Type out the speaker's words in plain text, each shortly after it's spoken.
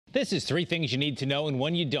This is 3 things you need to know and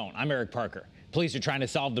 1 you don't. I'm Eric Parker. Police are trying to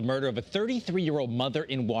solve the murder of a 33-year-old mother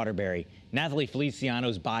in Waterbury. Nathalie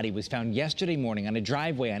Feliciano's body was found yesterday morning on a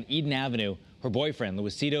driveway on Eden Avenue. Her boyfriend,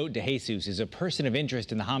 Luisito De Jesus, is a person of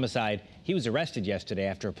interest in the homicide. He was arrested yesterday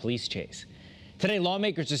after a police chase. Today,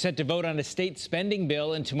 lawmakers are set to vote on a state spending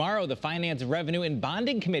bill, and tomorrow the Finance, Revenue, and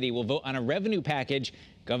Bonding Committee will vote on a revenue package.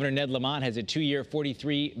 Governor Ned Lamont has a 2-year,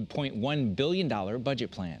 $43.1 billion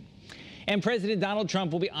budget plan. And President Donald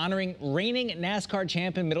Trump will be honoring reigning NASCAR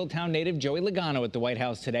champ and Middletown native Joey Logano at the White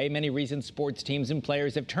House today. Many recent sports teams and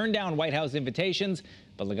players have turned down White House invitations,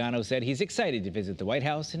 but Logano said he's excited to visit the White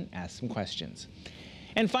House and ask some questions.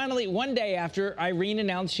 And finally, one day after Irene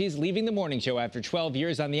announced she's leaving the morning show after 12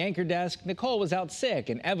 years on the anchor desk, Nicole was out sick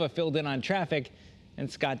and Eva filled in on traffic, and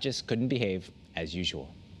Scott just couldn't behave as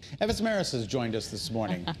usual. Eva Zymaris has joined us this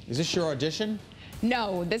morning. Is this your audition?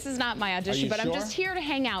 No, this is not my audition, but sure? I'm just here to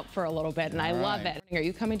hang out for a little bit, and I love it. Are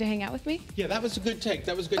you coming to hang out with me? Yeah, that was a good take.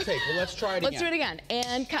 That was a good take. Well, let's try it again. Let's do it again.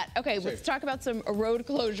 And cut. Okay, let's talk about some road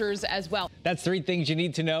closures as well. That's 3 things you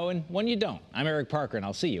need to know and 1 you don't. I'm Eric Parker, and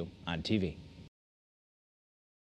I'll see you on TV.